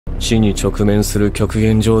死に直面する極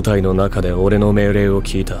限状態の中で俺の命令を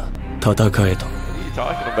聞いた。戦えと。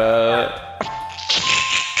Talking about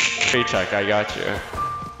paycheck, I got you.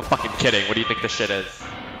 I'm fucking kidding. What do you think this shit is?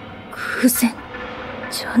 偶然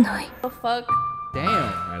じゃない。Oh fuck. Damn.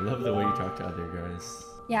 I love the way you talk to other guys.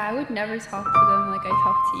 Yeah, I would never talk to them like I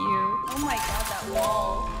talk to you. Oh my god, that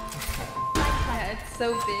wall. Yeah, it's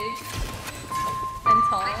so big and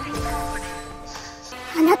tall.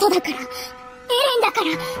 あなただから、エレンだか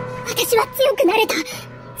ら、私は強くなれた。そ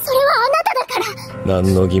れはあなただから。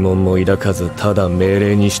何の疑問も抱かず、ただ命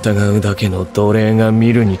令に従うだけの奴隷が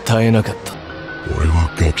見るに耐えなかった。俺は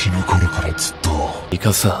ガキの頃からずっと。い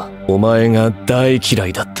かさ、お前が大嫌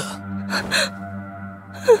いだった。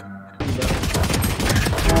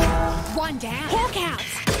One down. Hawk out.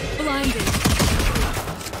 Blinded.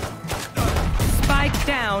 Spike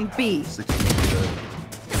down B.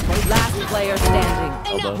 Last player standing.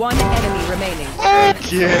 One enemy remaining.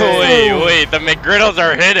 Wait, the McGriddles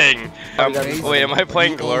are hitting! Wait, am I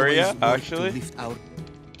playing Gloria, actually?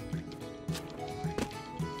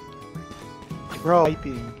 Bro,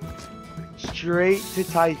 typing. Straight to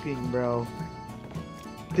typing, bro.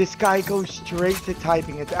 This guy goes straight to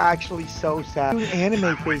typing. It's actually so sad. Doing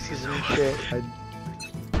anime faces and shit.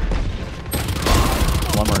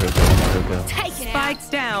 One more hookah. Spikes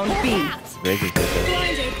down B.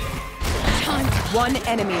 One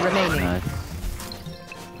enemy remaining. Nice.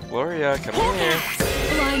 Gloria, come here.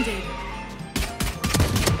 Blinded.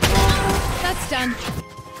 That's done.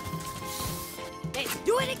 Let's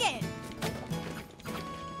do it again.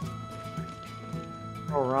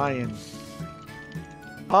 Oh, Ryan.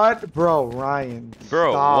 What? Bro, Ryan.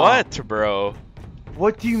 Bro, stop. what, bro?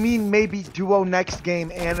 What do you mean maybe duo next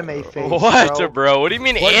game anime face, What, bro? What do you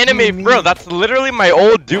mean anime? Bro, that's literally my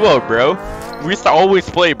old duo, bro. We used to always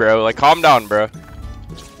play, bro. Like, calm down, bro.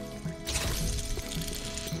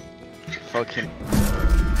 Fucking.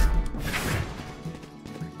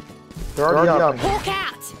 They're already up. Hawk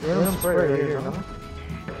out. They're right here, no?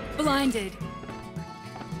 Blinded.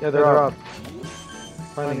 Yeah, they're up.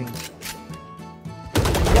 Finding.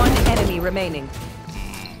 One enemy remaining.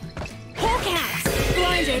 Hawk out.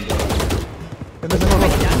 Blinded.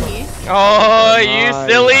 Oh, you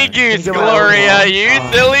silly goose, Gloria. You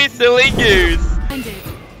silly goose. Blinded.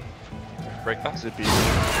 Break that. Zippy.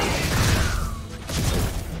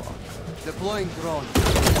 Deploying drone.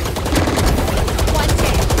 One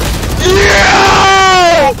dead.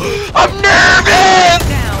 Yeah! I'm nervous!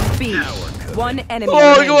 Down B. One enemy Oh,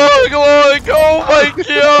 remaining. oh my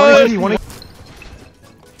god!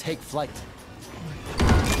 Take flight.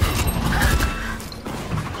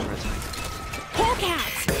 Hawk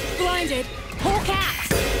out. Blinded. Hawk out.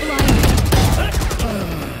 Blinded.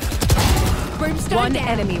 Brimstone One down.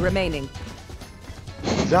 enemy remaining.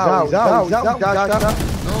 Zao.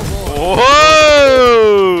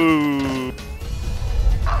 Whoa!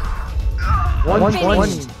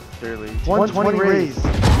 120. 120 raise.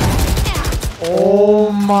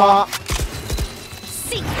 Oh my.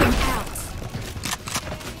 Seek them out.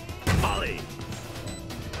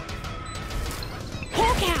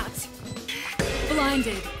 Hawk out.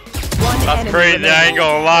 Blinded. One That's enemy crazy, remaining.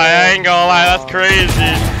 I ain't gonna lie, that's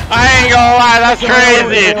crazy. That's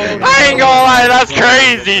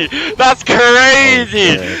crazy. That's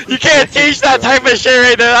crazy. You can't teach that type of shit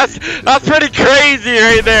right there. That's pretty crazy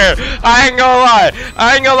right there. I ain't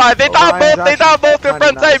gonna lie. They thought both were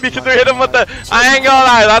front side because we hit him with the. I ain't gonna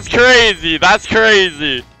lie. That's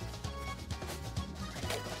crazy.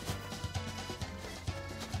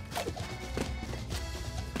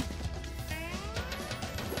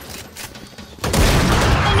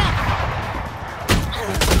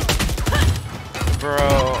 Bro,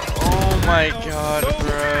 oh my god,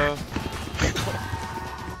 bro.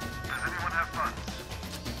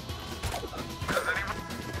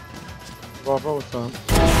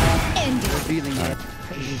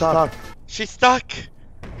 She's stuck. She's stuck.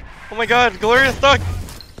 Oh my god, Gloria's stuck.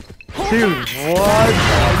 Dude, what?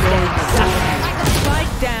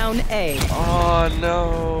 Spike down A. Oh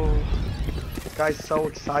no. This guy's so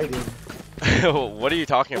excited. What are you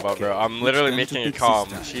talking about, bro? I'm literally making it calm.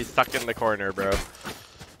 She's stuck in the corner, bro.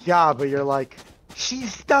 Yeah, but you're like,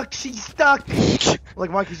 she's stuck. Like,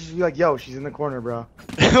 why can't you just be like, yo, she's in the corner, bro?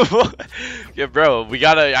 Yeah, bro,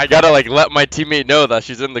 I gotta like let my teammate know that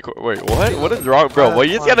she's in the wait, what? What is wrong, bro? Well,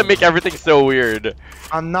 you just gotta make everything so weird.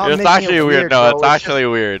 I'm not It's making actually it weird. No, bro. it's actually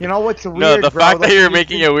weird. You know what's weird, No, the bro? fact that Like, you're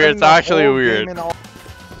making it weird, it's actually weird.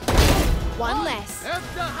 One less.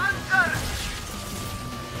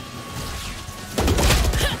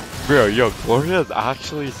 Bro, yo, Gloria is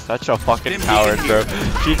actually such a fucking coward, bro.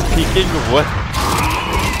 She's peeking what?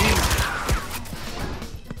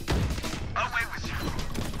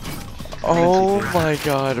 Oh my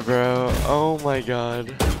god, bro. Oh my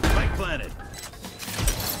god.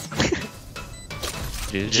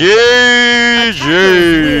 GG!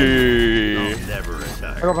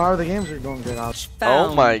 How are the games are going good out?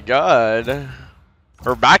 Oh my god.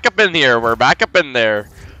 We're back up in here. We're back up in there.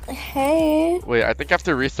 Hey. Wait, I think I have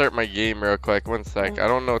to restart my game real quick. One sec. I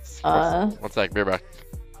don't know what's... One sec. Be right back.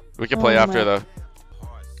 We can play after though.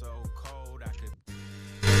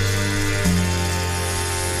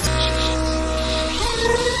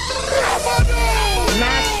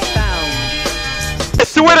 I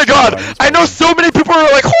swear to God, I know so many people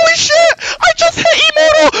are like, holy shit, I just hit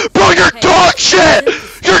Immortal! Bro, you're dog shit!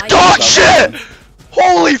 You're dog shit!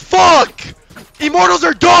 Holy fuck! Immortals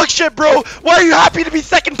are dog shit, bro! Why are you happy to be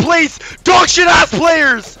second place? Dog shit ass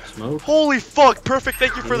players! Holy fuck, perfect,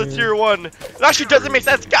 thank you for the tier 1. It actually doesn't make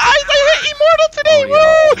sense. Guys, I hit Immortal today,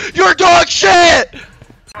 woo! You're dog shit!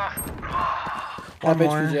 Half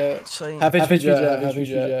HP jet. Half HP jet. Half HP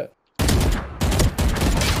jet.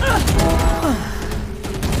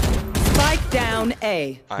 Spike down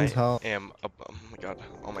A. I am oh my god.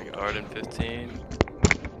 Oh my god. Garden 15.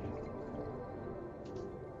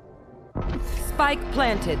 Spike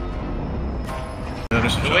planted.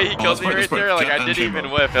 The way he killed me right there, like I didn't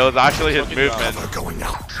even whiff. It was actually his movement. Going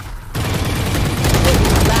out.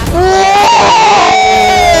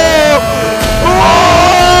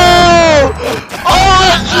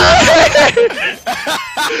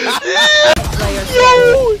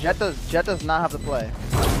 Jet does not have to play.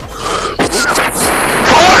 Corner!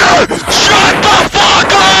 Shut the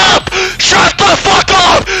fuck up! Shut the fuck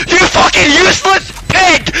up! You fucking useless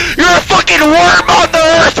pig! You're a fucking worm on the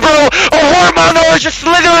earth, bro! A worm on the earth just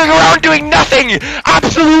slithering around doing nothing!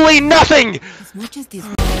 Absolutely nothing! As much as these.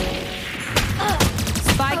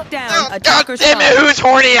 Spike down. God damn it! Who's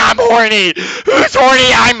horny? I'm horny! Who's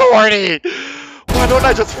horny? I'm horny! Why don't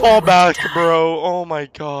I just fall back, bro? Oh my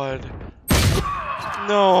god.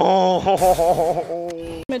 No.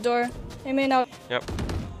 Mid door. Hey, main out. Yep.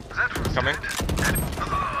 Coming. No,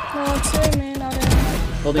 it's hey, main out.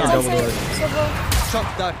 Holding a double door.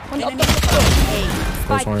 Shot dart.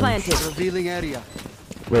 Spike planted. Revealing area.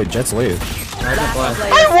 Wait, Jet's leave.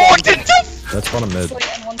 I walked into. That's on a mid.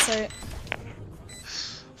 Site on one site.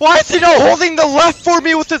 Why is he not holding the left for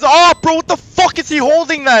me with his op, bro? What the fuck is he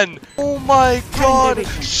holding then? Oh my god.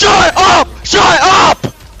 Shut up! Shut up!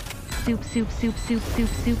 Soup, soup, soup, soup, soup,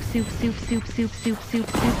 soup, soup, soup, soup, soup, soup, soup,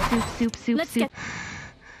 soup, soup, soup, soup.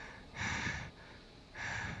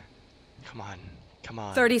 Come on. Come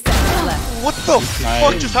on. 30 seconds left. What the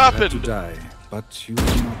fuck just happened? Die, but you will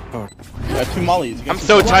not part. Got 2 mollies. I'm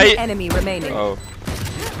so tight. One enemy remaining. Oh.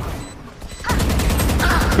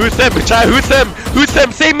 Who's him, chat? Who's him? Who's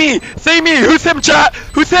him? Say me! Say me! Who's him, chat?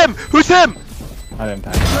 Who's him? Who's him? I'm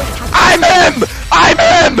him! I'm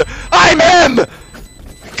him! I'm him!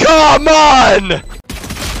 Come on!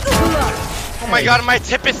 Oh my god, my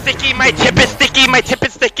tip is sticky! My tip is sticky! My tip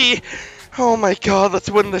is sticky! Oh my god, let's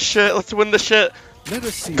win the shit! Let's win the shit!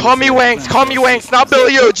 Call me Wanks! Call me Wanks! Not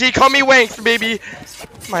Billy OG! Call me Wanks, baby!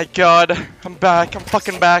 My god, I'm back! I'm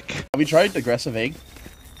fucking back! Have we tried aggressive egg?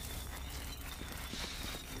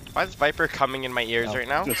 Why is Viper coming in my ears right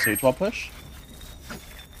now? Just sage wall push.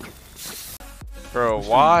 Bro,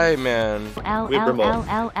 why, man? Wait,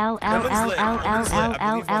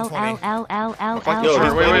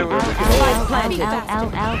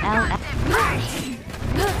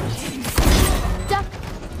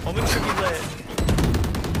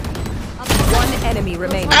 One enemy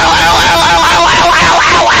remaining.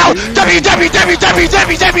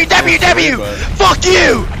 W! Fuck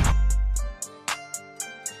you!